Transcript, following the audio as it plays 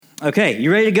Okay,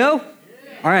 you ready to go?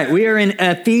 All right, we are in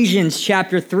Ephesians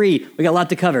chapter 3. We got a lot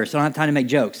to cover, so I don't have time to make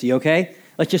jokes. You okay?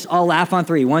 Let's just all laugh on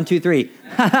 3. 1, 2, 3.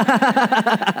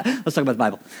 Let's talk about the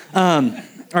Bible. All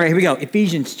right, here we go.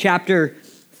 Ephesians chapter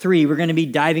 3. We're going to be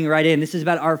diving right in. This is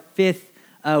about our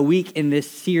 5th week in this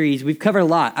series. We've covered a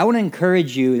lot. I want to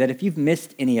encourage you that if you've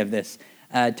missed any of this,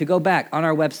 to go back on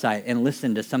our website and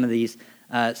listen to some of these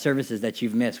services that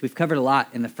you've missed. We've covered a lot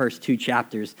in the first 2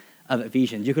 chapters of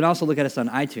Ephesians. You can also look at us on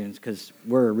iTunes because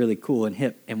we're really cool and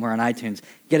hip and we're on iTunes.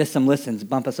 Get us some listens,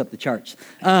 bump us up the charts.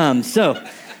 So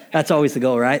that's always the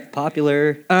goal, right?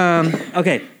 Popular.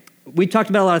 Okay, we talked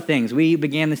about a lot of things. We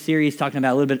began the series talking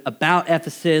about a little bit about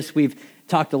Ephesus. We've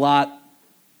talked a lot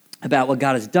about what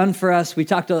God has done for us. We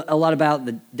talked a lot about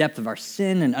the depth of our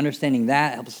sin and understanding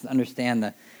that. It helps us to understand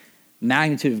the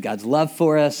magnitude of God's love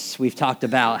for us. We've talked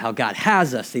about how God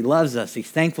has us. He loves us. He's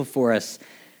thankful for us.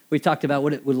 We've talked about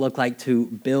what it would look like to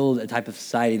build a type of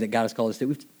society that God has called us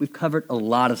to. We've covered a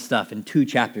lot of stuff in 2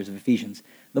 chapters of Ephesians.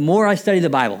 The more I study the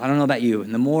Bible, I don't know about you,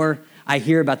 and the more I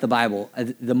hear about the Bible,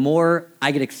 the more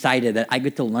I get excited that I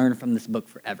get to learn from this book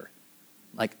forever.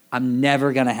 Like, I'm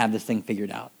never going to have this thing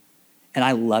figured out. And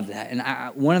I love that.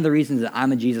 And one of the reasons that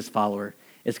I'm a Jesus follower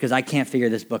is because I can't figure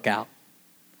this book out.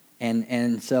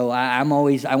 And so I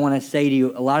want to say to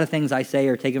you, a lot of things I say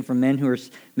are taken from men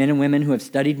and women who have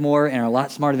studied more and are a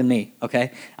lot smarter than me,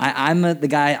 okay? I'm the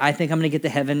guy, I think I'm going to get to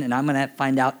heaven and I'm going to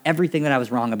find out everything that I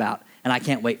was wrong about, and I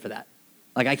can't wait for that.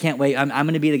 Like, I can't wait. I'm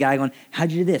going to be the guy going,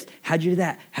 how'd you do this? How'd you do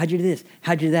that? How'd you do this?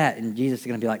 How'd you do that? And Jesus is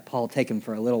going to be like, Paul, take him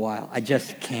for a little while. I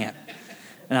just can't.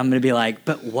 And I'm going to be like,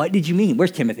 but what did you mean?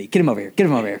 Where's Timothy? Get him over here. Get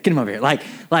him over here. Get him over here. Like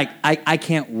I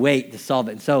can't wait to solve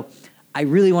it. And so I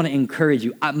really want to encourage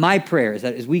you. My prayer is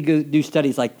that as we go do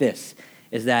studies like this,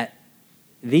 is that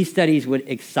these studies would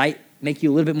make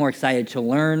you a little bit more excited to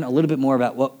learn a little bit more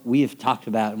about what we have talked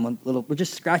about. And we're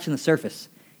just scratching the surface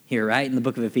here, right, in the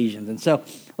book of Ephesians. And so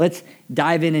let's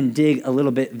dive in and dig a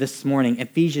little bit this morning.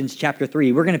 Ephesians chapter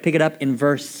 3. We're going to pick it up in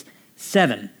verse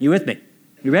 7. You with me?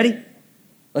 You ready?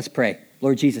 Let's pray.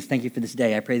 Lord Jesus, thank you for this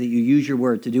day. I pray that you use your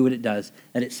word to do what it does,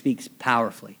 that it speaks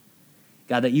powerfully.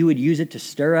 God, that you would use it to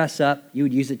stir us up. You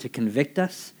would use it to convict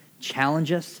us,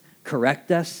 challenge us, correct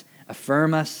us,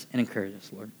 affirm us, and encourage us,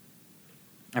 Lord.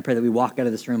 I pray that we walk out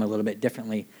of this room a little bit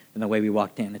differently than the way we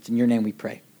walked in. It's in your name we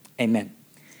pray. Amen.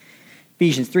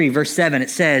 Ephesians 3, verse 7, it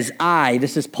says,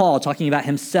 this is Paul talking about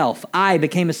himself, I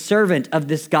became a servant of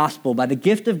this gospel by the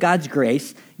gift of God's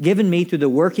grace given me through the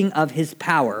working of his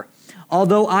power.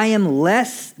 Although I am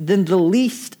less than the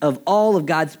least of all of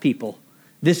God's people,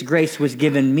 this grace was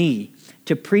given me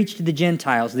to preach to the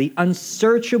Gentiles the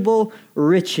unsearchable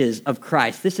riches of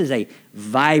Christ. This is a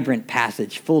vibrant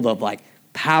passage full of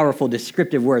powerful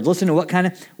descriptive words. Listen to what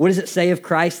does it say of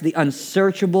Christ? The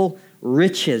unsearchable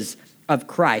riches of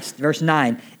Christ. Verse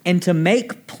 9, and to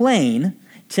make plain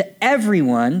to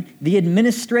everyone the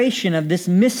administration of this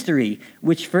mystery,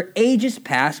 which for ages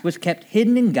past was kept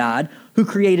hidden in God, who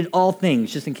created all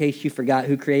things. Just in case you forgot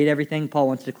who created everything, Paul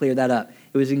wants to clear that up.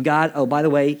 It was in God. Oh, by the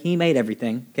way, he made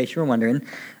everything, in case you were wondering.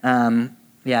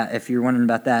 If you're wondering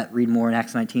about that, read more in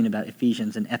Acts 19 about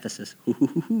Ephesians and Ephesus.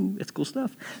 It's cool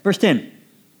stuff. Verse 10.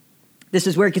 This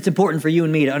is where it gets important for you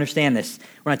and me to understand this.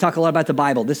 When I talk a lot about the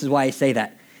Bible, this is why I say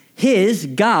that.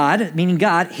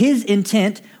 God, his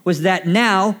intent was that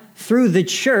now, through the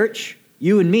church,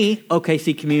 you and me,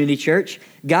 OKC Community Church,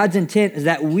 God's intent is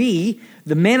that we,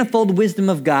 the manifold wisdom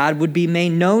of God, would be made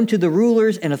known to the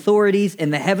rulers and authorities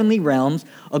in the heavenly realms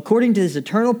according to his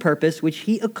eternal purpose, which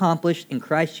he accomplished in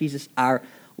Christ Jesus our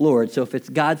Lord. So if it's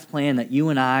God's plan that you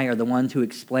and I are the ones who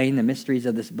explain the mysteries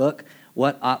of this book,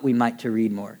 what ought we might to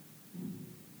read more?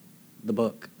 The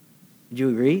book. Would you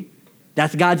agree?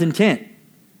 That's God's intent.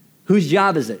 Whose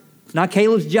job is it? It's not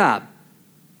Caleb's job.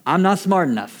 I'm not smart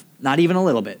enough, not even a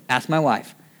little bit. Ask my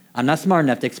wife. I'm not smart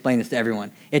enough to explain this to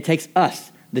everyone. It takes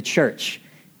us, the church,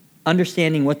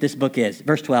 understanding what this book is.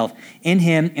 Verse 12, in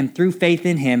him and through faith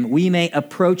in him, we may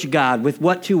approach God with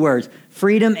what 2 words?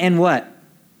 Freedom and what?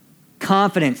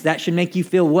 Confidence. That should make you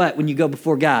feel what when you go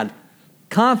before God?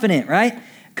 Confident, right?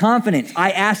 Confidence.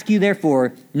 I ask you,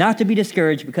 therefore, not to be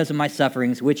discouraged because of my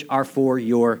sufferings, which are for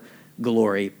your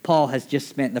glory. Paul has just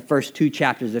spent the first 2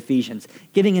 chapters of Ephesians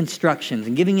giving instructions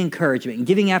and giving encouragement and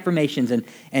giving affirmations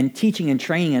and teaching and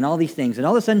training and all these things. And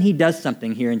all of a sudden he does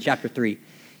something here in chapter 3.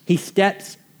 He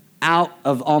steps out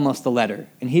of almost the letter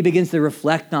and he begins to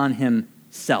reflect on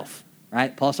himself,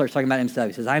 right? Paul starts talking about himself.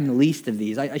 He says, I'm the least of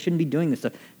these. I shouldn't be doing this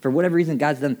stuff. For whatever reason,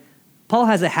 God's done. Paul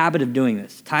has a habit of doing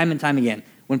this time and time again.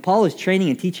 When Paul is training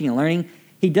and teaching and learning,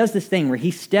 he does this thing where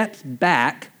he steps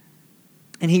back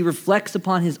and he reflects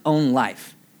upon his own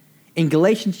life. In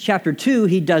Galatians chapter 2,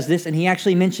 he does this, and he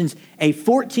actually mentions a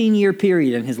 14-year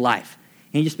period in his life.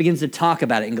 And he just begins to talk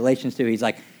about it in Galatians 2. He's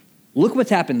like, look what's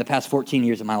happened the past 14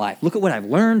 years of my life. Look at what I've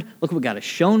learned. Look at what God has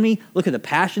shown me. Look at the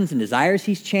passions and desires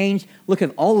he's changed. Look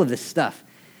at all of this stuff.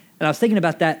 And I was thinking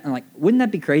about that, and I'm like, wouldn't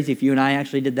that be crazy if you and I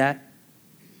actually did that?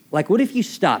 Like, what if you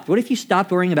stopped? What if you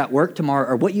stopped worrying about work tomorrow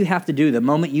or what you have to do the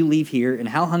moment you leave here and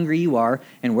how hungry you are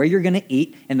and where you're going to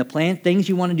eat and the things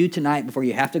you want to do tonight before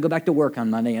you have to go back to work on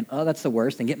Monday and, oh, that's the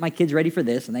worst, and get my kids ready for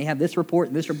this, and they have this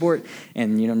report,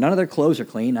 and, none of their clothes are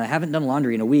clean. I haven't done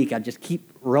laundry in a week. I just keep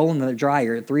rolling the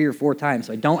dryer 3 or 4 times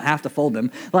so I don't have to fold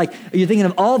them. Like, you're thinking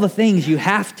of all the things you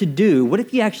have to do. What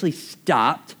if you actually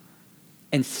stopped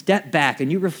and stepped back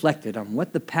and you reflected on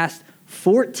what the past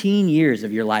 14 years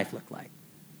of your life looked like?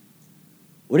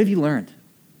 What have you learned?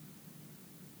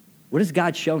 What has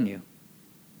God shown you?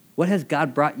 What has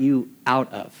God brought you out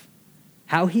of?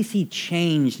 How has he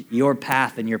changed your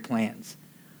path and your plans?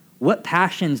 What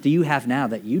passions do you have now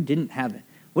that you didn't have?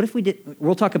 What if we did?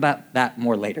 We'll talk about that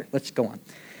more later. Let's go on.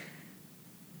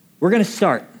 We're going to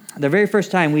start. The very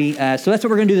first time so that's what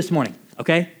we're going to do this morning,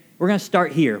 okay? We're going to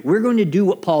start here. We're going to do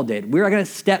what Paul did. We're going to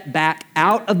step back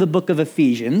out of the book of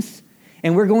Ephesians,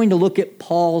 and we're going to look at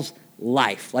Paul's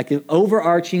life, like an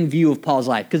overarching view of Paul's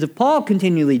life. Because if Paul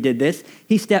continually did this,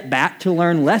 he stepped back to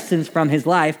learn lessons from his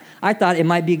life. I thought it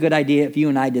might be a good idea if you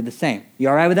and I did the same. You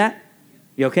all right with that?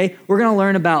 You okay? We're going to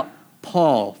learn about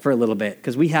Paul for a little bit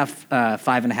because we have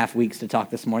 5.5 weeks to talk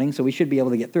this morning, so we should be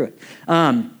able to get through it.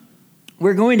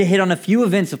 We're going to hit on a few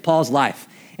events of Paul's life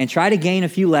and try to gain a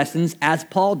few lessons as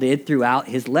Paul did throughout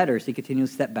his letters. He continued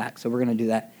to step back, so we're going to do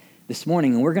that this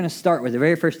morning. And we're going to start with the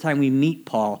very first time we meet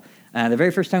Paul. The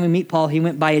very first time we meet Paul, he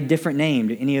went by a different name.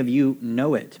 Do any of you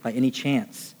know it by any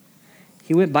chance?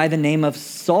 He went by the name of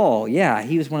Saul. Yeah,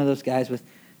 he was one of those guys with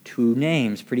 2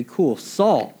 names. Pretty cool.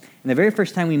 Saul. And the very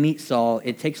first time we meet Saul,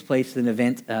 it takes place in an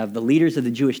event of the leaders of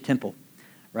the Jewish temple,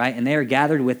 right? And they are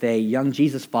gathered with a young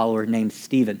Jesus follower named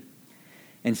Stephen.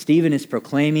 And Stephen is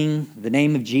proclaiming the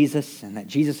name of Jesus and that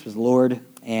Jesus was Lord,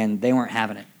 and they weren't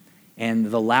having it. And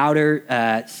the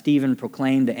louder Stephen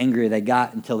proclaimed, the angrier they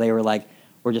got until they were like,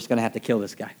 we're just going to have to kill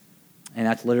this guy. And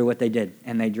that's literally what they did.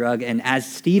 And they and as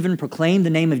Stephen proclaimed the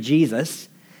name of Jesus,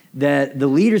 the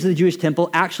leaders of the Jewish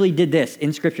temple actually did this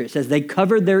in Scripture. It says they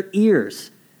covered their ears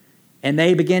and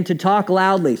they began to talk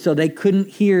loudly so they couldn't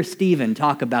hear Stephen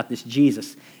talk about this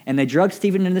Jesus. And they dragged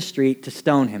Stephen in the street to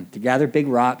stone him, to gather big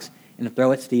rocks and to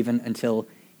throw at Stephen until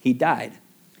he died.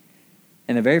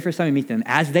 And the very first time we meet them,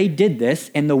 as they did this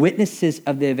and the witnesses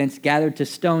of the events gathered to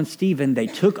stone Stephen, they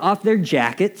took off their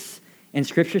jackets. And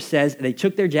Scripture says they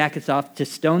took their jackets off to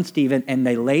stone Stephen, and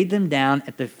they laid them down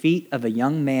at the feet of a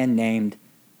young man named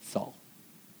Saul.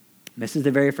 This is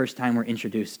the very first time we're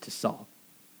introduced to Saul.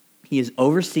 He is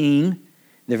overseeing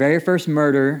the very first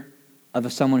murder of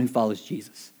someone who follows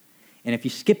Jesus. And if you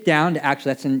skip down to Acts,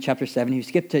 that's in chapter 7. If you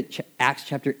skip to Acts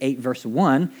chapter 8, verse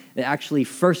 1, the actually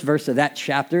first verse of that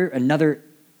chapter,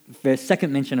 the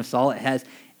second mention of Saul, it has,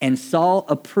 and Saul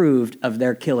approved of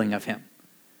their killing of him.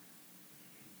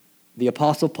 The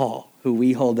Apostle Paul, who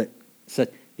we hold it. So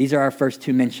these are our first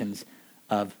 2 mentions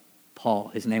of Paul.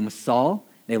 His name was Saul.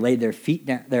 They laid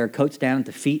their coats down at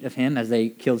the feet of him as they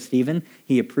killed Stephen.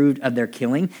 He approved of their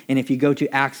killing. And if you go to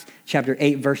Acts chapter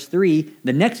 8, verse 3,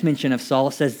 the next mention of Saul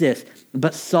says this,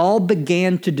 but Saul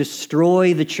began to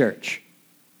destroy the church.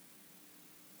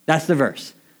 That's the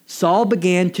verse. Saul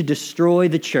began to destroy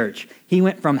the church. He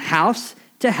went from house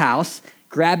to house,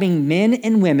 grabbing men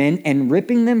and women and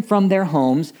ripping them from their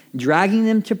homes, dragging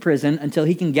them to prison until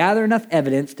he can gather enough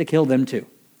evidence to kill them too.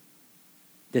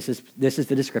 This is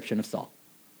the description of Saul.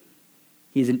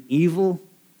 He's an evil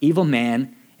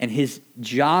man, and his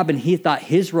job, and he thought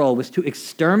his role was to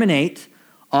exterminate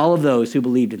all of those who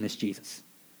believed in this Jesus.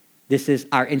 This is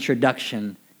our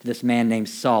introduction to this man named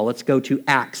Saul. Let's go to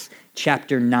Acts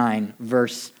chapter 9,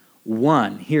 verse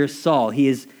 1. Here's Saul. He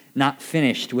is not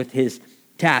finished with his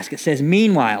task. It says,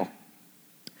 meanwhile,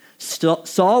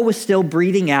 Saul was still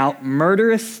breathing out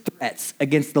murderous threats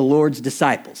against the Lord's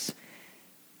disciples.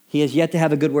 He has yet to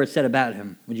have a good word said about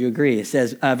him. Would you agree? It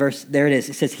says, there it is.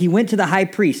 It says, he went to the high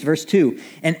priest, verse 2,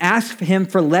 and asked him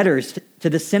for letters to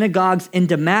the synagogues in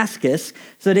Damascus,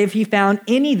 so that if he found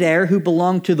any there who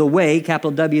belonged to the way,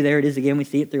 capital W, there it is again, we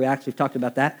see it through Acts, we've talked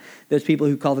about that, those people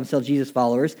who call themselves Jesus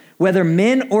followers, whether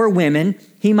men or women,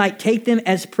 he might take them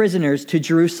as prisoners to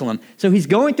Jerusalem. So he's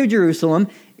going through Jerusalem,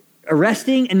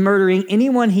 arresting and murdering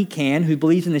anyone he can who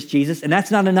believes in this Jesus, and that's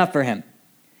not enough for him.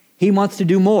 He wants to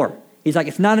do more. He's like,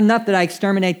 it's not enough that I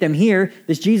exterminate them here.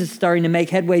 This Jesus is starting to make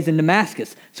headways in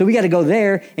Damascus. So we got to go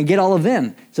there and get all of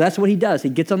them. So that's what he does. He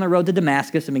gets on the road to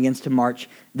Damascus and begins to march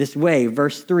this way.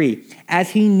 Verse 3, as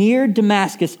he neared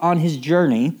Damascus on his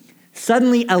journey,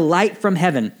 suddenly a light from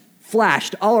heaven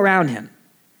flashed all around him.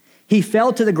 He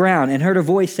fell to the ground and heard a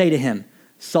voice say to him,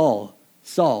 Saul,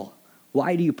 Saul,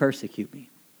 why do you persecute me?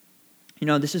 You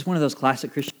know, this is one of those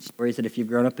classic Christian stories that if you've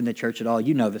grown up in the church at all,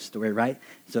 you know this story, right?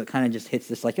 So it kind of just hits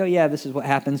this like, oh yeah, this is what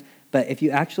happens. But if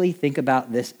you actually think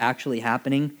about this actually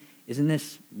happening, isn't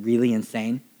this really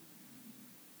insane?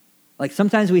 Like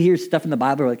sometimes we hear stuff in the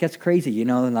Bible, we're like, that's crazy, you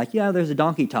know, and like, yeah, there's a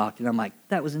donkey talked. And I'm like,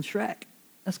 that was in Shrek.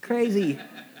 That's crazy.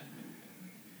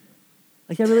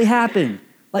 Like that really happened.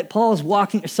 Like Saul is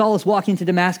walking to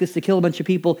Damascus to kill a bunch of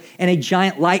people, and a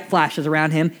giant light flashes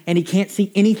around him, and he can't see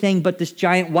anything but this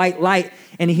giant white light,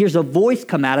 and he hears a voice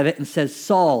come out of it and says,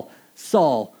 Saul,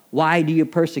 Saul, why do you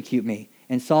persecute me?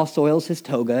 And Saul soils his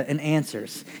toga and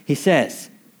answers. He says,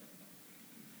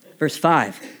 verse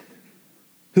 5,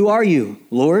 who are you,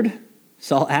 Lord?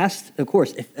 Saul asked. Of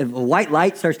course, if a white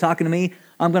light starts talking to me,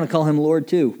 I'm going to call him Lord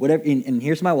too. Whatever, and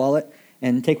here's my wallet,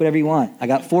 and take whatever you want. I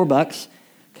got $4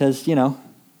 because, you know,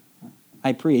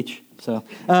 I preach, so.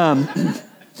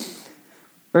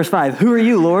 Verse 5, who are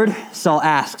you, Lord? Saul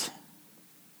asked.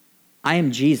 I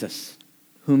am Jesus,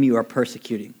 whom you are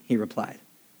persecuting, he replied.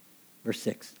 Verse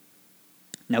 6,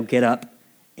 now get up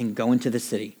and go into the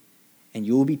city, and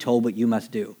you will be told what you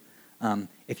must do.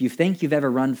 If you think you've ever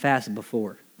run fast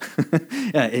before,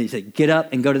 he said, get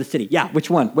up and go to the city. Yeah, which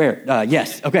one? Where?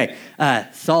 Yes, okay.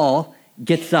 Saul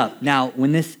gets up. Now,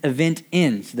 when this event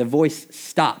ends, the voice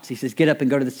stops. He says, get up and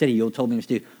go to the city. You'll told me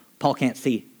to do. Paul can't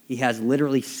see. He has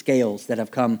literally scales that have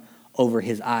come over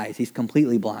his eyes. He's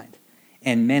completely blind.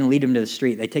 And men lead him to the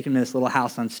street. They take him to this little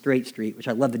house on Straight Street, which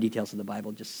I love the details of the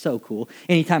Bible, just so cool.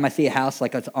 Anytime I see a house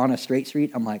like it's on a straight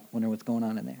street, I'm like, wonder what's going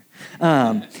on in there.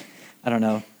 I don't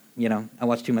know. You know, I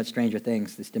watch too much Stranger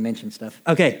Things, this dimension stuff.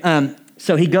 Okay,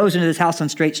 so he goes into this house on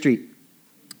Straight Street.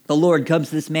 The Lord comes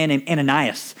to this man named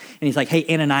Ananias, and he's like, hey,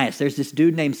 Ananias, there's this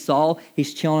dude named Saul.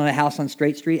 He's chilling in a house on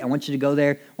Straight Street. I want you to go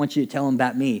there. I want you to tell him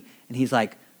about me. And he's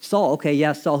like, Saul, okay,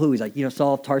 yeah, Saul who? He's like, you know,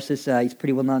 Saul of Tarsus, he's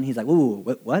pretty well known. He's like, ooh,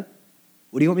 what? What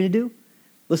do you want me to do?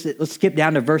 Let's skip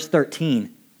down to verse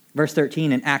 13. Verse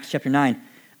 13 in Acts chapter 9.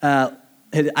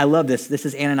 I love this. This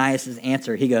is Ananias'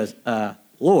 answer. He goes,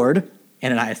 Lord,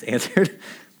 Ananias answered,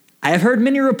 I have heard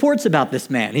many reports about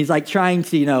this man. He's like trying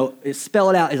to, you know,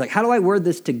 spell it out. He's like, how do I word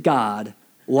this to God,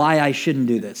 why I shouldn't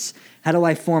do this? How do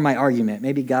I form my argument?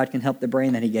 Maybe God can help the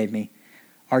brain that he gave me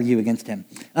argue against him.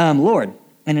 Lord,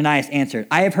 Ananias answered,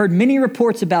 I have heard many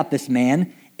reports about this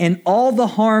man and all the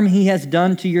harm he has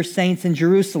done to your saints in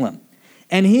Jerusalem.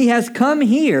 And he has come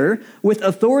here with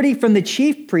authority from the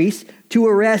chief priests to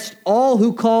arrest all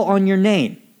who call on your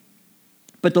name.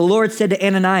 But the Lord said to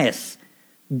Ananias,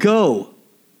 go.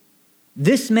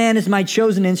 This man is my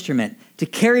chosen instrument to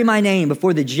carry my name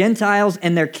before the Gentiles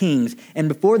and their kings and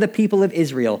before the people of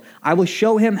Israel. I will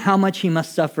show him how much he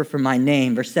must suffer for my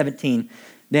name. Verse 17,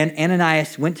 then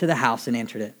Ananias went to the house and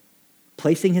entered it.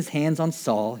 Placing his hands on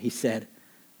Saul, he said,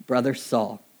 brother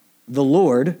Saul, the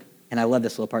Lord, and I love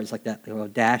this little part, it's like that little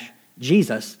dash,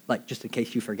 Jesus, like just in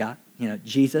case you forgot, you know,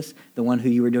 Jesus, the one who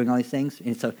you were doing all these things.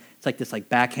 And so it's like this like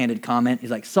backhanded comment.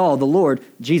 He's like, Saul, the Lord,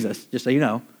 Jesus, just so you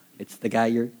know. It's the guy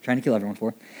you're trying to kill everyone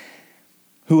for,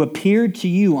 who appeared to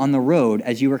you on the road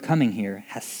as you were coming here,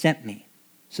 has sent me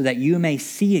so that you may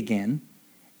see again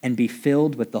and be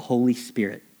filled with the Holy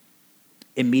Spirit.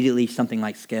 Immediately, something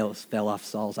like scales fell off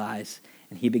Saul's eyes,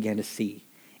 and he began to see.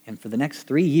 And for the next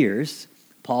 3 years,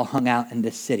 Paul hung out in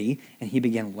this city, and he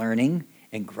began learning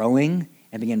and growing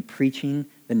and began preaching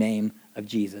the name of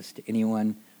Jesus to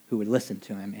anyone who would listen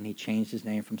to him. And he changed his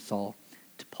name from Saul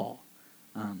to Paul.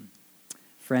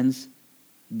 Friends,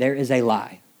 there is a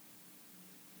lie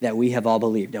that we have all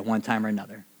believed at one time or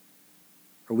another.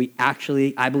 Or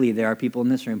I believe there are people in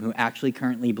this room who actually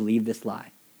currently believe this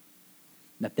lie.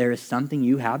 That there is something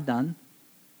you have done,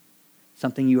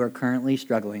 something you are currently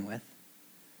struggling with,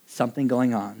 something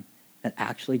going on that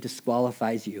actually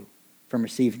disqualifies you from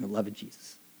receiving the love of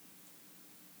Jesus.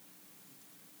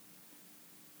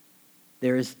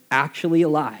 There is actually a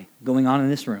lie going on in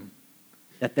this room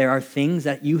that there are things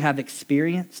that you have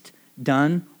experienced,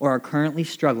 done, or are currently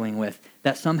struggling with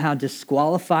that somehow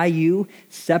disqualify you,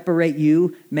 separate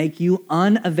you, make you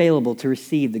unavailable to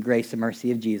receive the grace and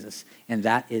mercy of Jesus. And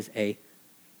that is a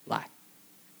lie.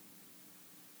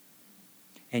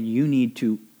 And you need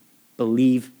to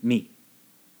believe me.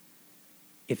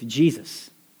 If Jesus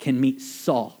can meet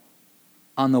Saul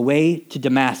on the way to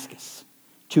Damascus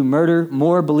to murder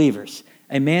more believers,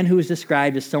 a man who is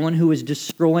described as someone who is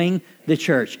destroying the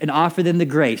church, and offer them the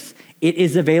grace. It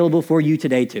is available for you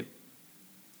today too.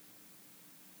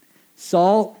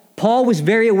 Paul was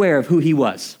very aware of who he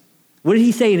was. What did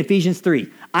he say in Ephesians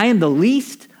 3? I am the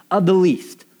least of the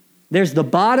least. There's the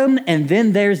bottom and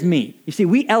then there's me. You see,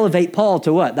 we elevate Paul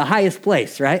to what? The highest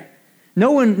place, right?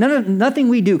 Nothing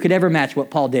we do could ever match what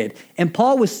Paul did. And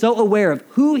Paul was so aware of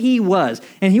who he was.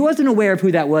 And he wasn't aware of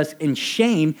who that was in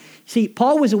shame. See,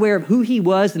 Paul was aware of who he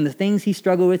was and the things he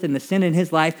struggled with and the sin in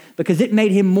his life because it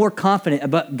made him more confident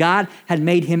about what God had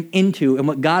made him into and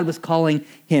what God was calling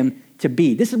him to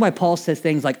be. This is why Paul says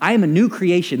things like, I am a new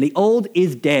creation. The old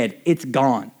is dead. It's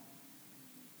gone.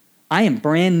 I am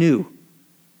brand new.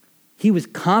 He was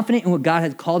confident in what God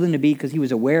had called him to be because he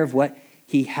was aware of what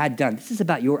he had done. This is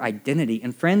about your identity.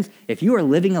 And friends, if you are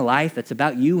living a life that's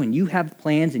about you and you have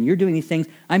plans and you're doing these things,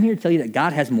 I'm here to tell you that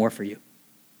God has more for you.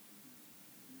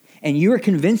 And you are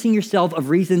convincing yourself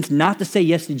of reasons not to say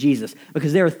yes to Jesus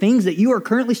because there are things that you are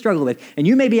currently struggling with. And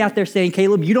you may be out there saying,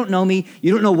 Caleb, you don't know me.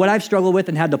 You don't know what I've struggled with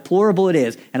and how deplorable it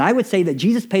is. And I would say that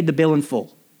Jesus paid the bill in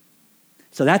full.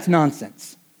 So that's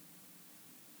nonsense.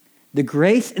 The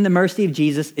grace and the mercy of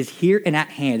Jesus is here and at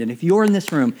hand. And if you're in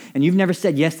this room and you've never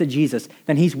said yes to Jesus,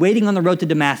 then he's waiting on the road to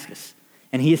Damascus.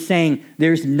 And he is saying,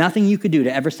 there's nothing you could do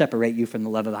to ever separate you from the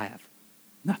love that I have.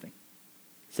 Nothing.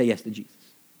 Say yes to Jesus.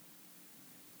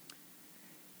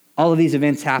 All of these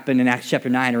events happened in Acts chapter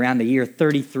 9 around the year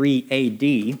 33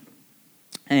 AD.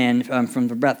 And from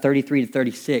about 33 to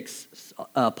 36,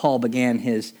 Paul began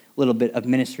his little bit of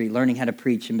ministry, learning how to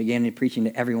preach and began preaching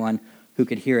to everyone who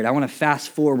could hear it. I want to fast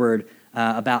forward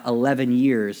about 11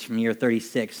 years from year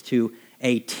 36 to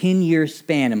a 10-year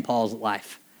span in Paul's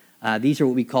life. These are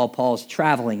what we call Paul's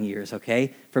traveling years,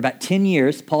 okay? For about 10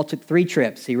 years, Paul took 3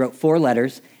 trips. He wrote 4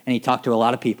 letters, and he talked to a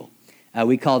lot of people.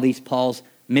 We call these Paul's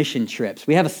mission trips.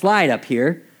 We have a slide up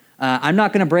here. I'm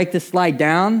not going to break this slide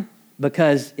down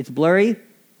because it's blurry,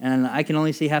 and I can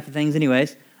only see half the things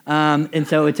anyways. And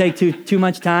so it would take too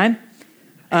much time.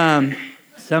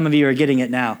 Some of you are getting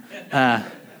it now.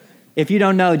 If you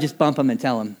don't know, just bump them and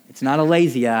tell them. It's not a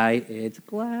lazy eye, it's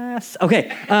glass.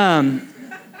 Okay.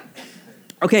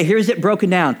 Okay, here's it broken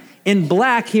down. In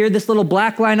black here, this little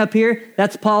black line up here,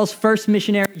 that's Paul's first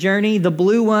missionary journey. The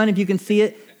blue one, if you can see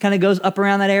it, kind of goes up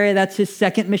around that area. That's his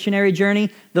second missionary journey.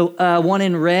 The one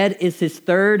in red is his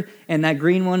third, and that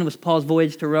green one was Paul's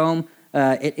voyage to Rome.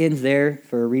 It ends there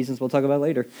for reasons we'll talk about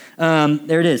later.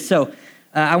 There it is. So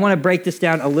I want to break this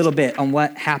down a little bit on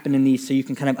what happened in these so you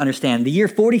can kind of understand. The year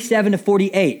 47 to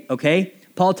 48, okay?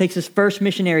 Paul takes his first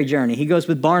missionary journey. He goes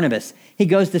with Barnabas. He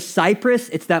goes to Cyprus.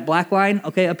 It's that black line,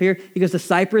 okay, up here. He goes to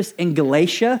Cyprus and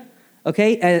Galatia,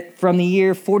 okay? From the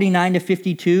year 49 to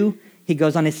 52, he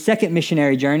goes on his second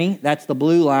missionary journey. That's the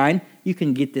blue line. You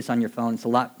can get this on your phone. It's a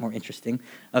lot more interesting,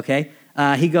 okay?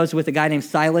 He goes with a guy named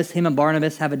Silas. Him and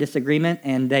Barnabas have a disagreement,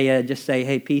 and they just say,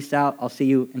 hey, peace out. I'll see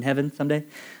you in heaven someday.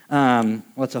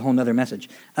 What's a whole nother message?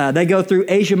 They go through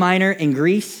Asia Minor and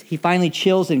Greece. He finally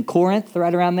chills in Corinth,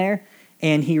 right around there,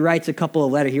 and he writes a couple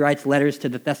of letters. He writes letters to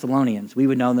the Thessalonians. We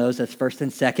would know those as 1st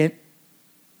and 2nd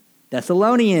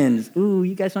Thessalonians. Ooh,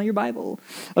 you guys know your Bible.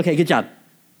 Okay, good job.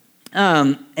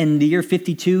 In the year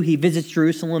 52, he visits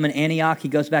Jerusalem and Antioch. He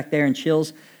goes back there and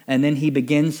chills, and then he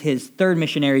begins his third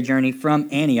missionary journey from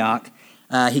Antioch.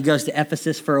 He goes to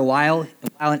Ephesus for a while.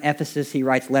 While in Ephesus, he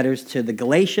writes letters to the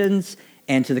Galatians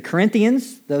and to the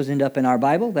Corinthians. Those end up in our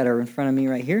Bible that are in front of me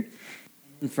right here.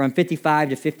 And from 55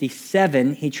 to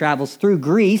 57, he travels through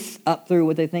Greece, up through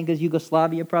what they think is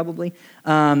Yugoslavia probably,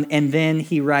 and then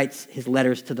he writes his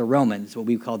letters to the Romans, what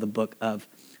we call the book of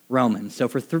Romans. So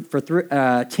for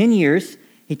 10 years,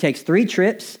 he takes 3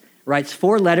 trips, writes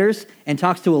 4 letters, and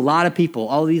talks to a lot of people.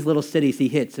 All of these little cities he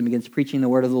hits and begins preaching the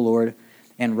word of the Lord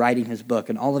and writing his book.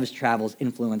 And all of his travels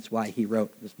influence why he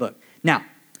wrote this book. Now,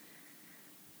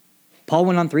 Paul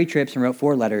went on 3 trips and wrote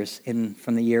 4 letters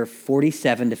from the year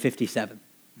 47 to 57,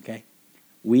 okay?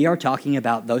 We are talking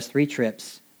about those 3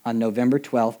 trips on November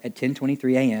 12th at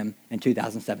 10:23 a.m. in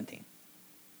 2017.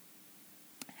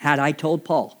 Had I told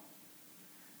Paul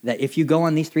that if you go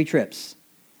on these 3 trips,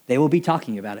 they will be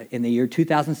talking about it in the year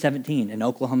 2017 in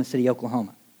Oklahoma City,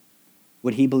 Oklahoma,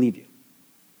 would he believe you?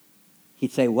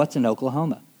 He'd say, what's in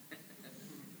Oklahoma?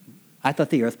 I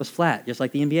thought the earth was flat, just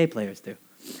like the NBA players do.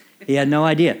 He had no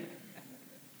idea.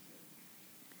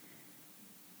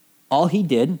 All he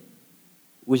did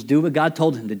was do what God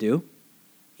told him to do,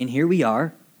 and here we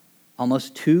are,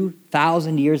 almost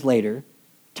 2,000 years later,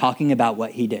 talking about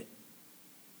what he did.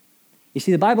 You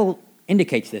see, the Bible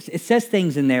indicates this. It says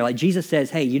things in there like Jesus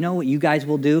says, hey, you know what you guys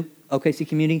will do, OKC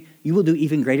community? You will do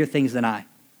even greater things than I.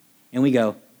 And we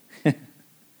go,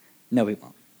 No, we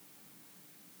won't.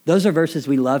 Those are verses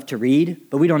we love to read,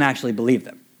 but we don't actually believe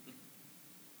them.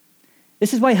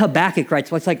 This is why Habakkuk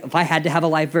writes, well, it's like if I had to have a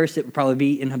life verse, it would probably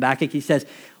be in Habakkuk. He says,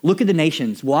 look at the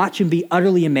nations, watch and be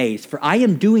utterly amazed, for I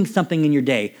am doing something in your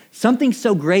day, something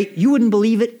so great you wouldn't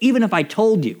believe it even if I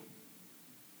told you.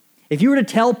 If you were to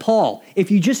tell Paul, if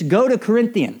you just go to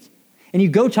Corinthians and you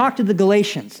go talk to the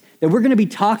Galatians, that we're going to be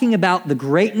talking about the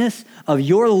greatness of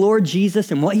your Lord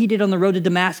Jesus and what he did on the road to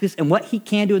Damascus and what he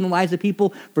can do in the lives of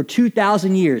people for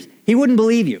 2,000 years, he wouldn't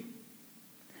believe you.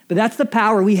 But that's the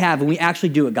power we have when we actually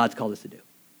do what God's called us to do.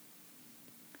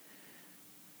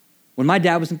 When my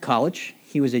dad was in college,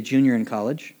 he was a junior in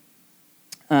college.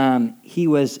 He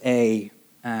was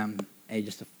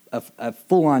just a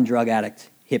full-on drug addict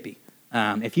hippie.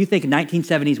 If you think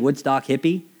 1970s Woodstock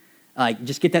hippie,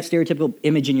 just get that stereotypical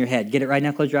image in your head. Get it right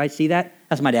now, close your eyes, see that?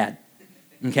 That's my dad,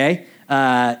 okay?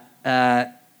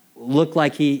 Looked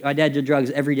like my dad did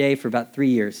drugs every day for about 3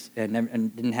 years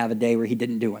and didn't have a day where he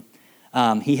didn't do one.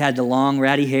 He had the long,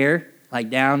 ratty hair, like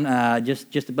down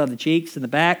just above the cheeks in the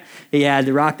back. He had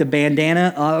to rock the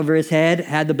bandana over his head,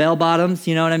 had the bell bottoms,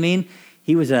 you know what I mean?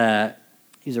 He was a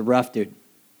rough dude.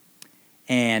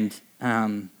 And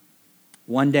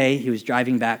one day he was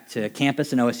driving back to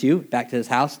campus in OSU, back to his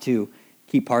house to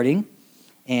keep partying,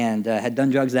 and had done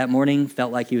drugs that morning,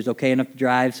 felt like he was okay enough to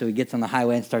drive, so he gets on the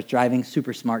highway and starts driving.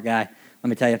 Super smart guy, let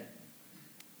me tell you.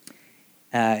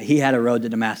 He had a road to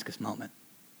Damascus moment,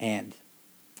 and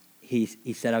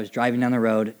he said, I was driving down the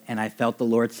road, and I felt the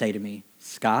Lord say to me,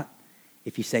 Scott,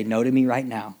 if you say no to me right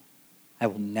now, I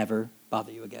will never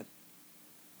bother you again.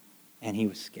 And he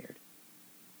was scared.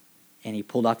 And he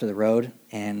pulled off to the road,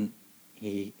 and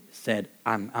he said,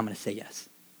 I'm going to say yes.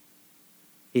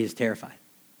 He was terrified.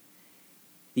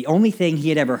 The only thing he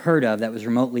had ever heard of that was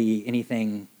remotely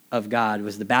anything of God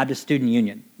was the Baptist Student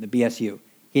Union, the BSU.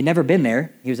 He had never been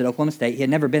there. He was at Oklahoma State. He had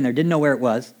never been there, didn't know where it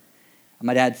was. And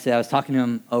my dad said, I was talking to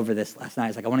him over this last night. I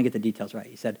was like, I want to get the details right.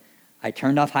 He said, I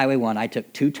turned off Highway 1. I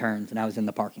took 2 turns, and I was in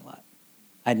the parking lot.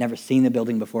 I had never seen the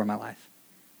building before in my life.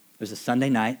 It was a Sunday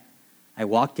night. I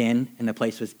walked in, and the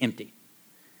place was empty.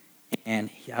 And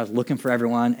I was looking for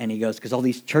everyone, and he goes, because all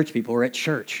these church people were at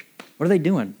church. What are they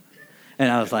doing?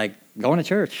 And I was like, going to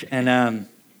church. And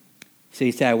so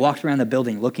he said, I walked around the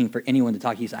building looking for anyone to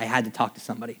talk to. He said, I had to talk to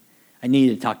somebody. I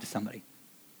needed to talk to somebody.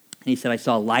 And he said, I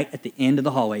saw a light at the end of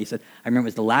the hallway. He said, I remember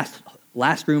it was the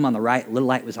last room on the right, little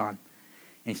light was on. And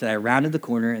he said, I rounded the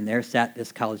corner, and there sat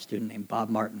this college student named Bob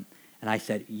Martin. And I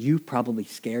said, you probably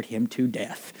scared him to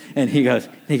death. And he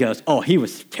goes, oh, he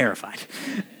was terrified.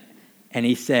 And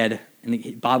he said,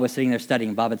 Bob was sitting there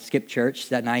studying. Bob had skipped church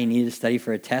that night. He needed to study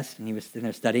for a test, and he was sitting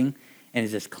there studying. And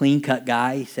he's this clean-cut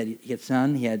guy. He said, he had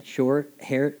son. He had short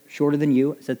hair, shorter than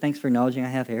you. I said, thanks for acknowledging I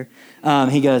have hair.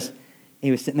 He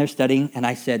was sitting there studying, and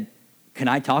I said, can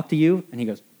I talk to you? And he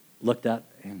goes, looked up,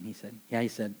 and he said, yeah. He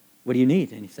said, what do you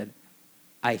need? And he said,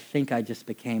 I think I just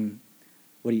became,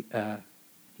 he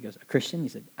goes, a Christian? He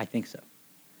said, I think so.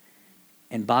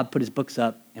 And Bob put his books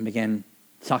up and began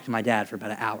to talk to my dad for about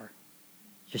an hour,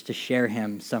 just to share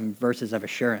him some verses of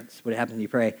assurance. What happens when you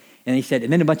pray? And he said,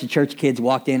 and then a bunch of church kids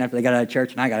walked in after they got out of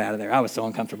church, and I got out of there. I was so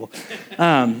uncomfortable.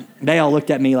 They all looked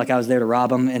at me like I was there to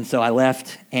rob them, and so I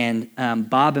left. And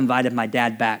Bob invited my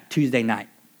dad back Tuesday night.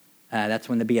 That's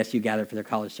when the BSU gathered for their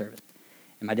college service.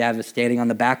 And my dad was standing on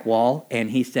the back wall,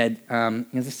 and he said,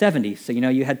 it was the 70s, so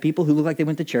you had people who looked like they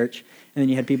went to church, and then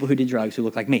you had people who did drugs who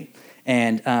looked like me.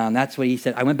 And that's what he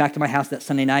said. I went back to my house that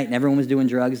Sunday night, and everyone was doing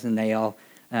drugs, and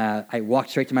I walked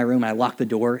straight to my room, and I locked the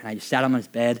door, and I just sat on his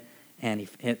bed, and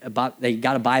they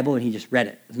got a Bible, and he just read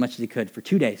it as much as he could for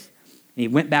 2 days. And he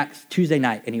went back Tuesday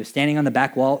night, and he was standing on the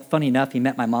back wall. Funny enough, he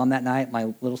met my mom that night,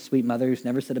 my little sweet mother who's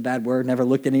never said a bad word, never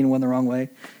looked at anyone the wrong way.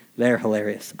 They're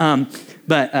hilarious.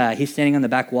 But he's standing on the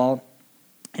back wall,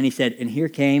 and he said, and here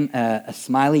came a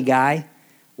smiley guy,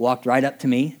 walked right up to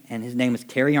me, and his name was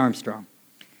Terry Armstrong.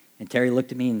 And Terry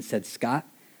looked at me and said, Scott,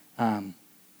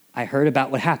 I heard about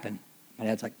what happened. My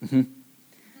dad's like, mm-hmm.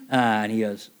 And he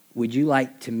goes, would you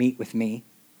like to meet with me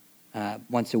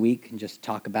once a week and just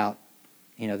talk about,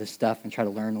 this stuff and try to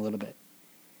learn a little bit?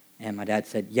 And my dad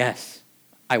said, yes,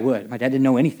 I would. My dad didn't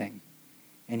know anything.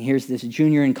 And here's this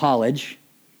junior in college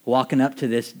walking up to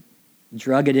this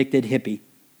drug-addicted hippie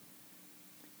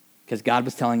because God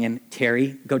was telling him,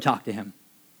 Terry, go talk to him.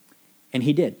 And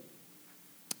he did.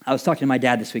 I was talking to my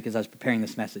dad this week as I was preparing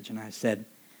this message, and I said,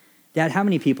 Dad, how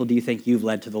many people do you think you've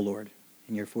led to the Lord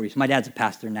in your 40s? My dad's a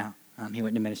pastor now. He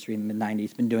went into ministry in the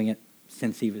mid-90s, been doing it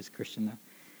since he was Christian, though.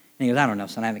 And he goes, I don't know,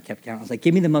 son, I haven't kept count. I was like,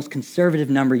 give me the most conservative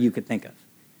number you could think of.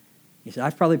 He said,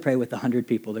 I've probably prayed with 100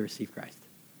 people to receive Christ.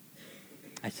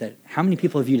 I said, how many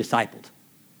people have you discipled?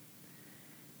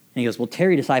 And he goes, well,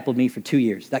 Terry discipled me for 2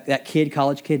 years. That kid,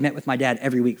 college kid, met with my dad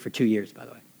every week for 2 years, by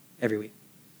the way, every week.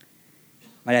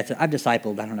 My dad said, I've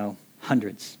discipled, I don't know,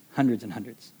 hundreds and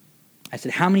hundreds. I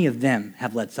said, how many of them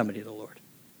have led somebody to the Lord?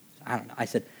 I don't know. I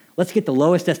said, let's get the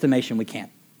lowest estimation we can.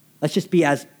 Let's just be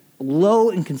as low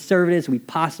and conservative as we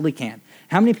possibly can.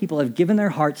 How many people have given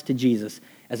their hearts to Jesus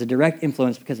as a direct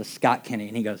influence because of Scott Kenny?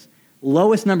 And he goes,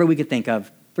 lowest number we could think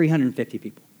of, 350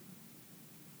 people.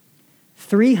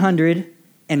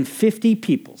 350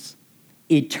 people's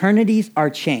eternities are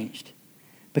changed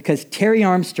because Terry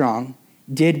Armstrong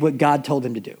did what God told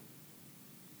him to do.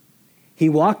 He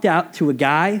walked out to a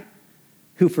guy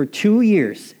who for 2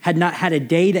 years had not had a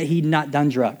day that he'd not done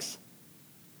drugs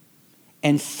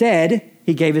and said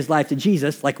he gave his life to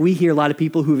Jesus. Like we hear a lot of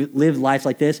people who live lives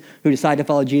like this who decide to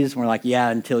follow Jesus and we're like, yeah,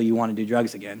 until you want to do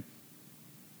drugs again.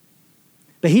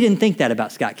 But he didn't think that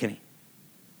about Scott Kenny.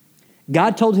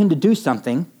 God told him to do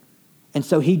something, and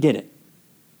so he did it.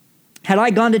 Had I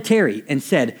gone to Terry and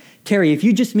said, Terry, if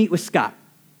you just meet with Scott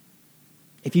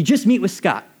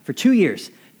for 2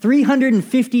 years,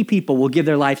 350 people will give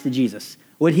their lives to Jesus,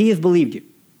 would he have believed you?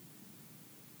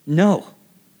 No.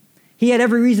 He had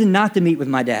every reason not to meet with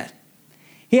my dad.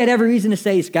 He had every reason to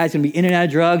say, this guy's going to be in and out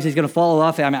of drugs. He's going to fall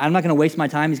off. I'm not going to waste my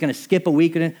time. He's going to skip a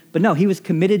week. But no, he was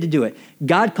committed to do it.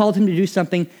 God called him to do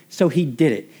something, so he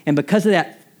did it. And because of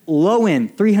that, low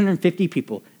end, 350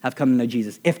 people have come to know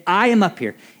Jesus. If I am up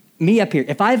here,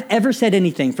 if I've ever said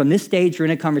anything from this stage or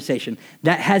in a conversation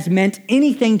that has meant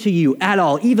anything to you at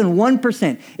all, even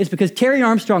 1%, it's because Terry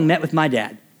Armstrong met with my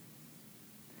dad.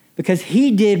 Because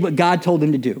he did what God told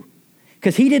him to do.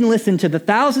 Because he didn't listen to the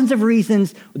thousands of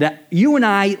reasons that you and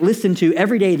I listen to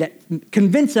every day that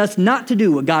convince us not to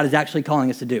do what God is actually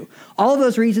calling us to do. All of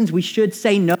those reasons we should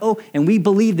say no, and we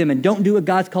believe them and don't do what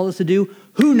God's called us to do.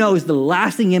 Who knows the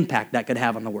lasting impact that could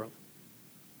have on the world?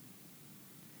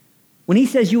 When he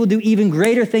says you will do even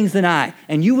greater things than I,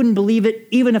 and you wouldn't believe it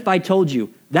even if I told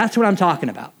you, that's what I'm talking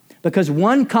about. Because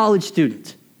one college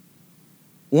student,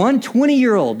 one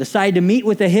 20-year-old decided to meet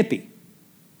with a hippie.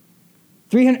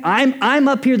 I'm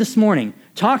up here this morning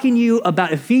talking to you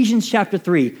about Ephesians chapter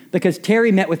 3 because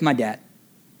Terry met with my dad.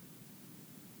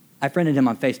 I friended him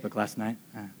on Facebook last night.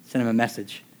 I sent him a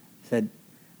message. Said,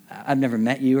 I've never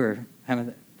met you or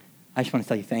haven't. I just want to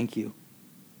tell you thank you.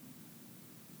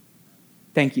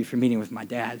 Thank you for meeting with my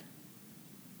dad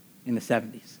in the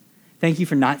 70s. Thank you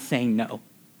for not saying no.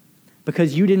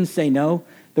 Because you didn't say no,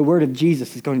 the word of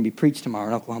Jesus is going to be preached tomorrow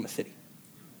in Oklahoma City.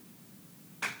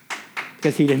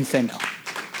 Because he didn't say no.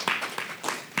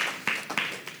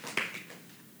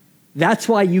 That's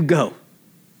why you go.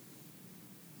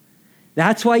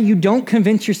 That's why you don't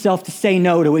convince yourself to say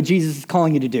no to what Jesus is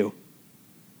calling you to do.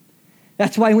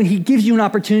 That's why when he gives you an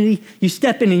opportunity, you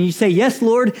step in and you say, yes,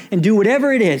 Lord, and do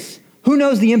whatever it is. Who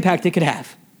knows the impact it could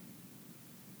have?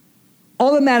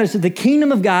 All that matters is the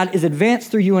kingdom of God is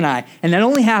advanced through you and I, and that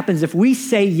only happens if we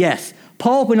say yes.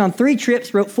 Paul went on 3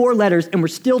 trips, wrote 4 letters, and we're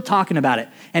still talking about it.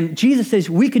 And Jesus says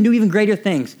we can do even greater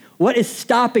things. What is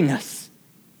stopping us?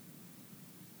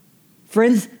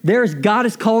 Friends, God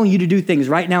is calling you to do things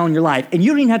right now in your life, and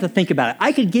you don't even have to think about it.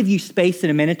 I could give you space in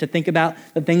a minute to think about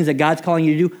the things that God's calling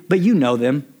you to do, but you know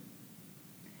them.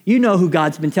 You know who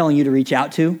God's been telling you to reach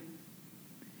out to.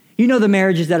 You know the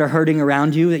marriages that are hurting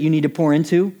around you that you need to pour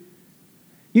into.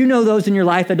 You know those in your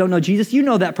life that don't know Jesus. You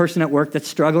know that person at work that's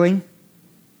struggling.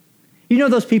 You know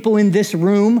those people in this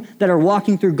room that are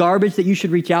walking through garbage that you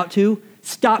should reach out to.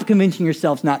 Stop convincing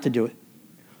yourselves not to do it.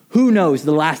 Who knows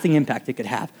the lasting impact it could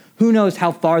have? Who knows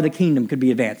how far the kingdom could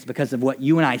be advanced because of what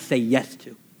you and I say yes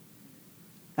to?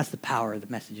 That's the power of the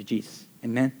message of Jesus.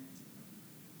 Amen?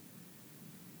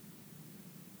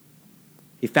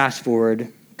 You fast forward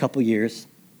a couple years.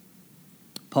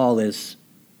 Paul is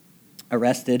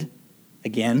arrested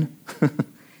again.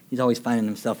 He's always finding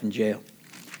himself in jail.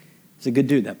 He's a good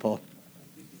dude, that Paul.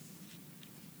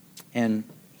 And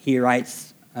he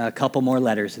writes a couple more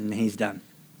letters and he's done.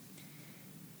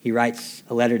 He writes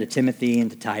a letter to Timothy and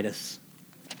to Titus.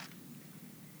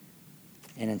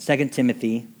 And in 2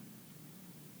 Timothy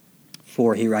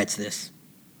 4, he writes this.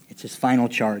 It's his final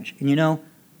charge. And you know,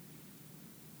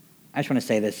 I just want to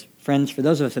say this. Friends, for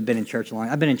those of us who have been in church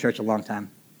I've been in church a long time,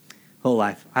 whole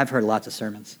life. I've heard lots of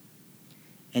sermons.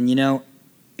 And you know,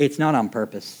 it's not on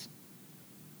purpose.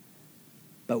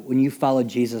 But when you follow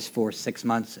Jesus for 6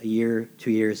 months, a year, 2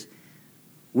 years,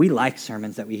 we like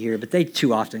sermons that we hear, but they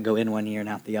too often go in one ear and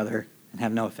out the other and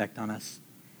have no effect on us.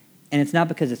 And it's not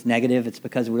because it's negative, it's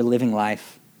because we're living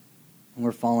life and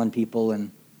we're fallen people and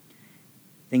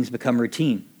things become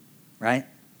routine, right?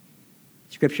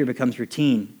 Scripture becomes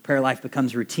routine. Prayer life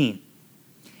becomes routine.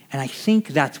 And I think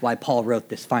that's why Paul wrote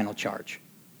this final charge.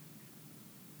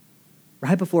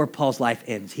 Right before Paul's life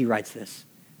ends, he writes this.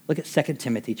 Look at 2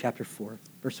 Timothy chapter 4,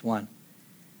 verse 1. It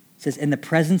says, in the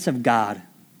presence of God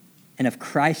and of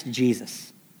Christ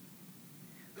Jesus,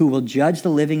 who will judge the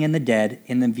living and the dead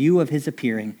in the view of his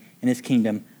appearing in his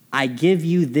kingdom, I give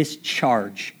you this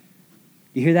charge.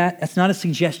 You hear that? That's not a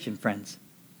suggestion, friends.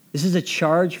 This is a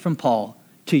charge from Paul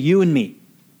to you and me.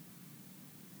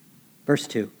 Verse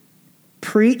 2,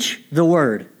 preach the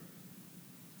word.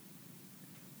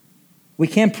 We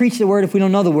can't preach the word if we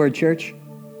don't know the word, church.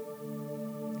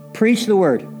 Preach the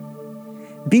word.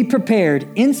 Be prepared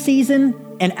in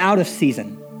season and out of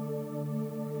season.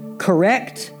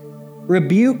 Correct,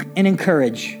 rebuke, and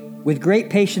encourage with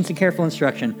great patience and careful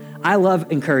instruction. I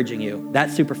love encouraging you.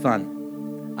 That's super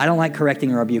fun. I don't like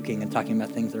correcting or rebuking and talking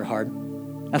about things that are hard.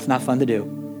 That's not fun to do.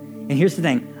 And here's the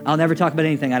thing. I'll never talk about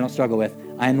anything I don't struggle with.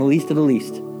 I am the least of the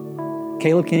least.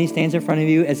 Caleb Kinney stands in front of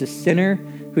you as a sinner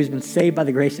who's been saved by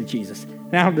the grace of Jesus.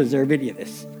 And I don't deserve any of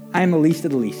this. I am the least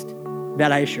of the least.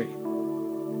 That I assure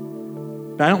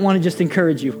you. But I don't want to just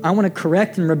encourage you. I want to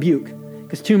correct and rebuke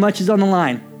because too much is on the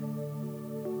line.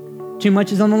 Too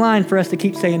much is on the line for us to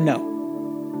keep saying no.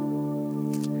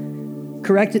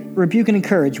 Correct, rebuke, and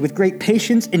encourage with great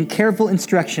patience and careful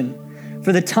instruction.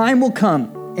 For the time will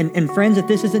come, and friends, if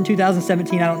this isn't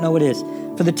 2017, I don't know what is.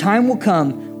 For the time will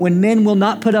come when men will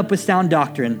not put up with sound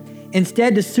doctrine.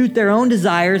 Instead, to suit their own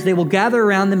desires, they will gather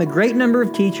around them a great number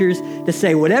of teachers to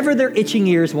say whatever their itching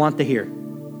ears want to hear.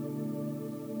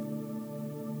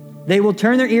 They will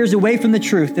turn their ears away from the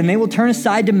truth, and they will turn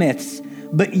aside to myths.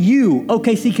 But you,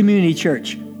 OKC Community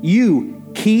Church, you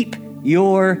keep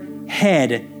your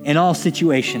head in all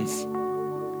situations.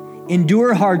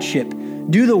 Endure hardship.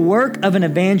 Do the work of an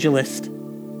evangelist.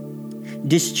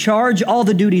 Discharge all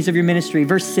the duties of your ministry.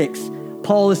 Verse 6,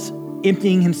 Paul is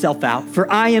emptying himself out.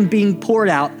 For I am being poured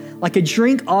out like a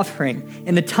drink offering,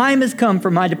 and the time has come for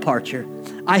my departure.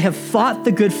 I have fought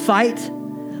the good fight.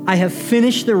 I have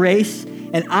finished the race,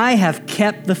 and I have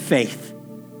kept the faith.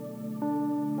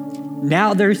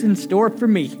 Now there's in store for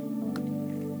me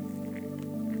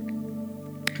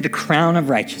the crown of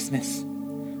righteousness,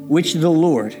 which the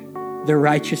Lord, the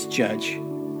righteous judge,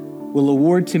 will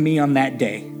award to me on that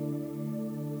day.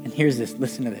 And here's this,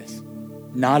 listen to this.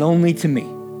 Not only to me,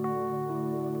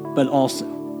 but also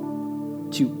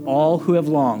to all who have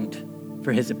longed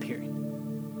for his appearing.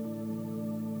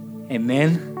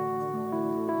 Amen.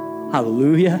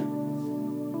 Hallelujah.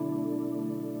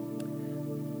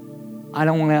 I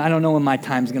don't know when my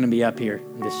time's going to be up here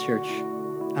in this church.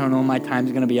 I don't know when my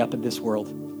time's going to be up in this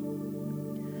world.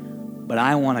 But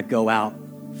I want to go out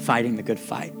fighting the good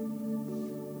fight.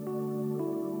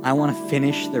 I want to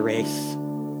finish the race.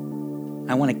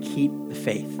 I want to keep the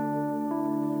faith.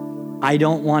 I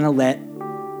don't want to let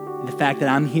the fact that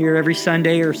I'm here every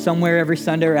Sunday or somewhere every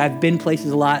Sunday, or I've been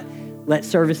places a lot, let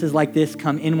services like this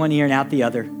come in one ear and out the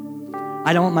other.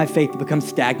 I don't want my faith to become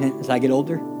stagnant as I get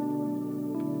older.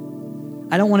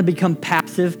 I don't want to become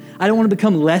passive. I don't want to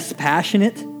become less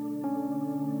passionate.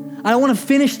 I don't want to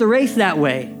finish the race that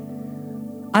way.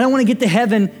 I don't want to get to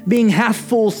heaven being half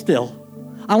full still.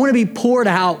 I want to be poured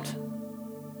out.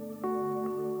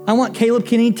 I want Caleb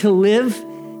Kinney to live,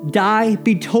 die,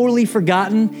 be totally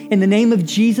forgotten, in the name of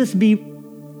Jesus, be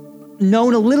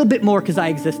known a little bit more because I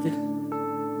existed.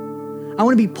 I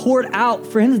want to be poured out,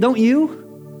 friends, don't you?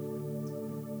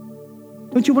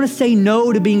 Don't you want to say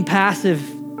no to being passive?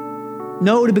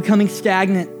 No to becoming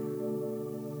stagnant?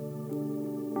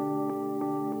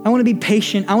 I want to be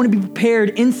patient. I want to be prepared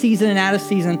in season and out of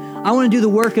season. I want to do the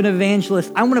work of an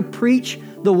evangelist. I want to preach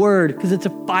the word because it's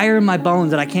a fire in my bones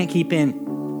that I can't keep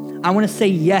in. I want to say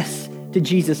yes to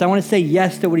Jesus. I want to say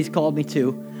yes to what he's called me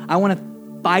to. I want to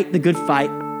fight the good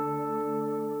fight.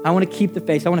 I want to keep the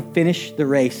faith. I want to finish the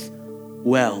race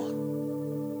well.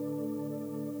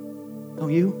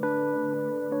 Don't you?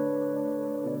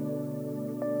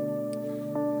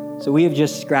 So we have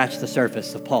just scratched the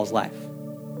surface of Paul's life.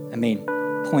 I mean,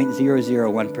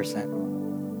 0.001%.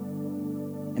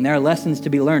 And there are lessons to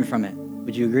be learned from it.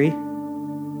 Would you agree?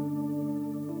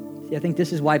 See, I think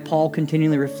this is why Paul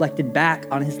continually reflected back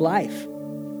on his life.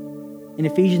 In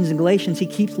Ephesians and Galatians, he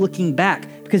keeps looking back,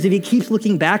 because if he keeps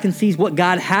looking back and sees what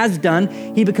God has done,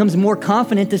 he becomes more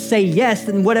confident to say yes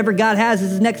than whatever God has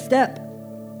as his next step.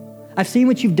 I've seen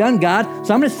what you've done, God,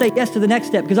 so I'm going to say yes to the next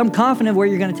step because I'm confident of where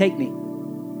you're going to take me.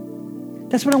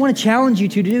 That's what I want to challenge you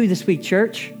to do this week,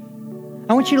 church.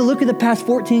 I want you to look at the past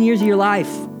 14 years of your life.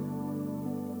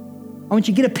 I want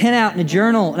you to get a pen out and a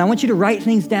journal, and I want you to write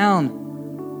things down.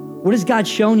 What has God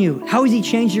shown you? How has he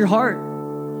changed your heart?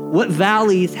 What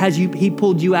valleys has he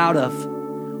pulled you out of?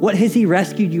 What has he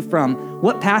rescued you from?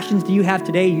 What passions do you have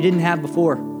today you didn't have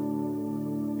before?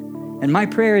 And my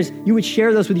prayer is you would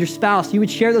share those with your spouse. You would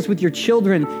share those with your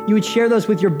children. You would share those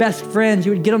with your best friends.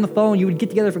 You would get on the phone. You would get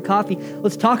together for coffee.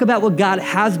 Let's talk about what God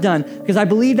has done, because I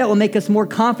believe that will make us more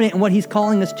confident in what he's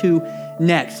calling us to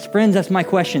next. Friends, that's my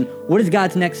question. What is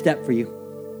God's next step for you?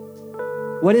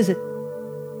 What is it?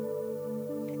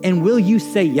 And will you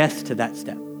say yes to that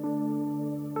step?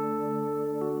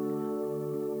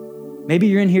 Maybe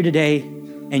you're in here today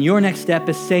and your next step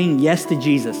is saying yes to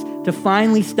Jesus, to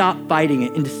finally stop fighting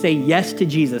it and to say yes to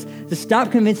Jesus, to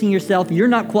stop convincing yourself you're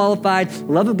not qualified,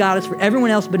 the love of God is for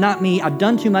everyone else but not me, I've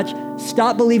done too much.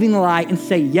 Stop believing the lie and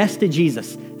say yes to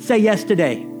Jesus. Say yes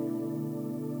today.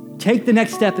 Take the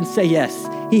next step and say yes.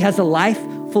 He has a life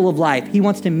full of life. He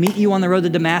wants to meet you on the road to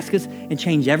Damascus and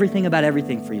change everything about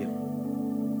everything for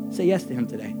you. Say yes to him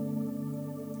today.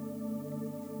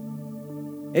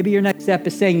 Maybe your next step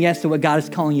is saying yes to what God is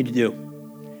calling you to do.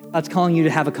 God's calling you to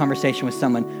have a conversation with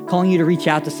someone, calling you to reach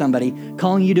out to somebody,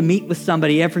 calling you to meet with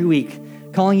somebody every week,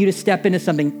 calling you to step into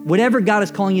something. Whatever God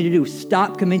is calling you to do,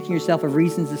 stop convincing yourself of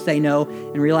reasons to say no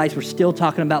and realize we're still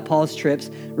talking about Paul's trips,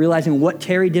 realizing what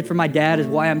Terry did for my dad is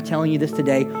why I'm telling you this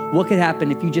today. What could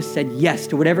happen if you just said yes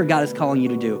to whatever God is calling you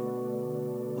to do?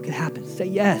 What could happen? Say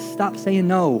yes. Stop saying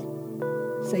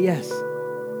no. Say yes.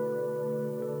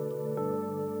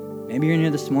 Maybe you're in here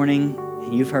this morning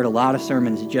and you've heard a lot of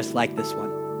sermons just like this one.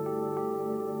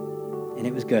 And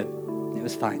it was good. It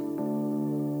was fine.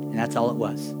 And that's all it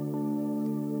was.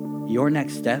 Your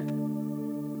next step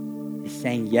is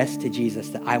saying yes to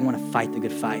Jesus, that I want to fight the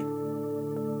good fight.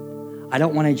 I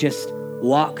don't want to just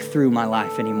walk through my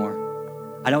life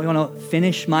anymore. I don't want to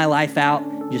finish my life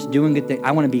out just doing good things.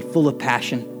 I want to be full of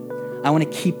passion. I want to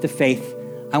keep the faith.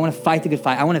 I want to fight the good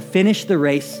fight. I want to finish the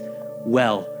race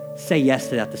well. Say yes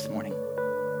to that this morning.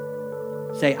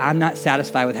 Say, I'm not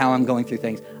satisfied with how I'm going through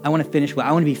things. I want to finish well.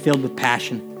 I want to be filled with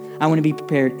passion. I want to be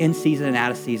prepared in season and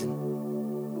out of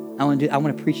season. I want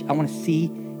to preach. I want to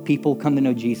see people come to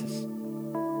know Jesus.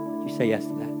 You say yes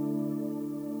to that.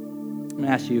 I'm going to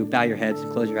ask you to bow your heads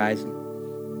and close your eyes.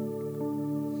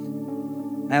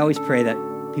 I always pray that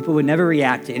people would never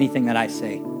react to anything that I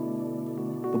say,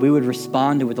 but we would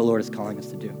respond to what the Lord is calling us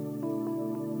to do.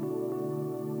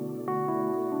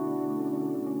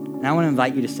 And I want to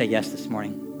invite you to say yes this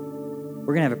morning.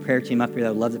 We're going to have a prayer team up here that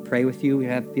would love to pray with you. We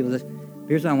have people that,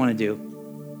 here's what I want to do.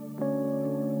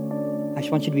 I just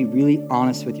want you to be really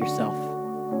honest with yourself.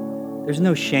 There's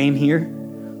no shame here.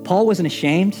 Paul wasn't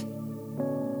ashamed.